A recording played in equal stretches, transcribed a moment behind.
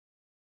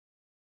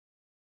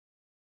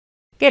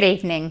Good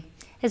evening.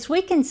 As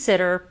we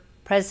consider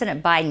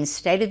President Biden's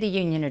State of the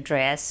Union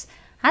address,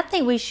 I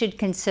think we should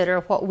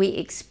consider what we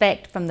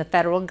expect from the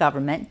federal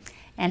government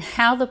and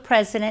how the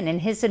President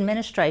and his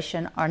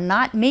administration are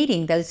not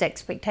meeting those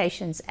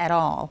expectations at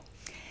all.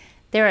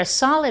 There are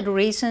solid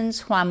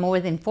reasons why more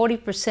than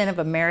 40% of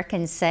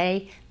Americans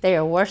say they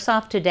are worse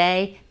off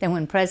today than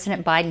when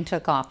President Biden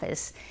took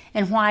office,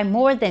 and why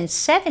more than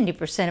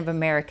 70% of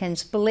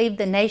Americans believe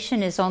the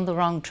nation is on the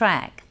wrong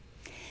track.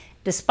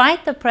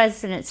 Despite the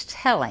President's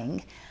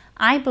telling,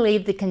 I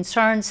believe the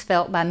concerns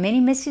felt by many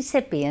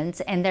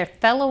Mississippians and their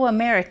fellow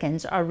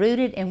Americans are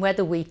rooted in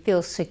whether we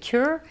feel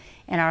secure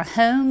in our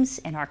homes,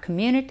 in our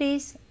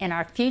communities, in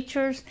our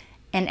futures,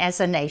 and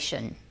as a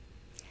nation.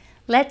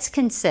 Let's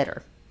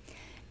consider.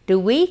 Do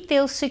we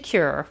feel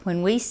secure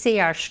when we see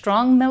our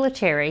strong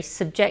military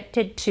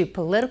subjected to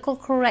political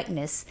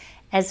correctness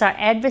as our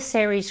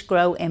adversaries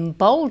grow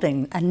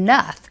emboldened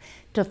enough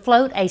to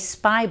float a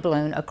spy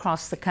balloon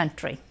across the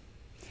country?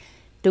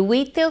 Do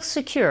we feel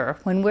secure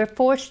when we're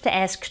forced to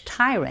ask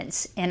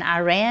tyrants in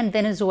Iran,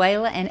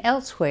 Venezuela, and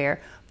elsewhere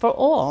for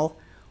oil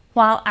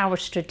while our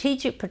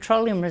strategic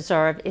petroleum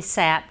reserve is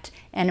sapped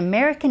and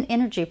American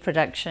energy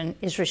production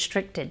is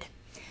restricted?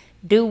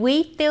 Do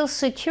we feel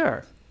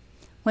secure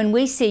when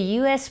we see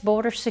U.S.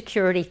 border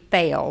security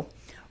fail,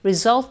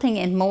 resulting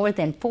in more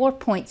than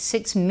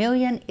 4.6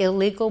 million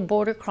illegal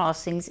border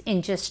crossings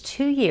in just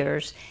 2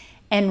 years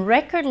and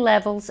record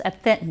levels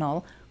of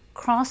fentanyl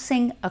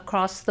crossing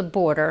across the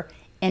border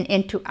and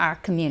into our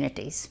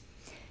communities?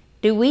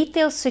 Do we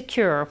feel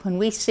secure when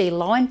we see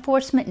law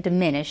enforcement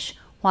diminish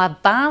while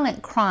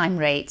violent crime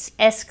rates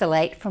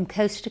escalate from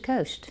coast to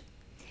coast?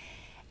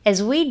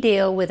 As we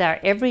deal with our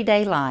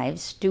everyday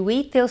lives, do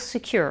we feel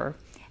secure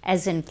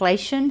as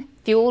inflation,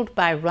 fueled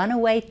by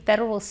runaway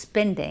federal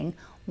spending,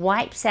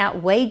 wipes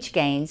out wage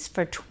gains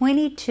for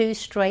 22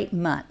 straight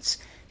months,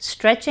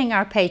 stretching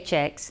our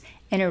paychecks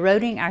and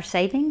eroding our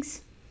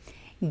savings?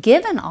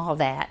 Given all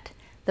that,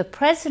 the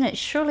President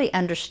surely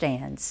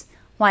understands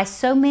why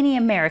so many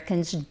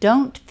Americans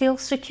don't feel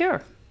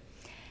secure.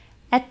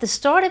 At the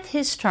start of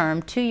his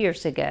term 2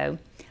 years ago,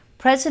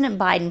 President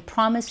Biden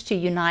promised to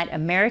unite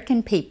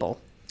American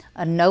people,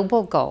 a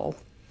noble goal.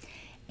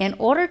 In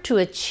order to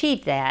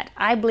achieve that,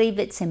 I believe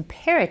it's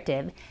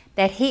imperative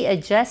that he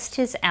adjust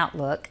his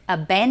outlook,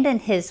 abandon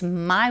his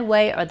my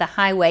way or the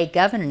highway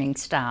governing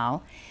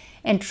style,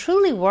 and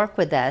truly work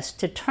with us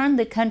to turn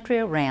the country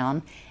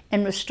around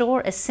and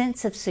restore a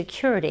sense of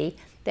security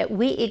that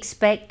we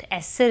expect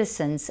as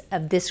citizens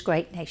of this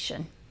great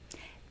nation.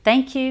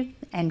 Thank you,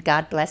 and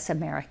God bless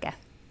America.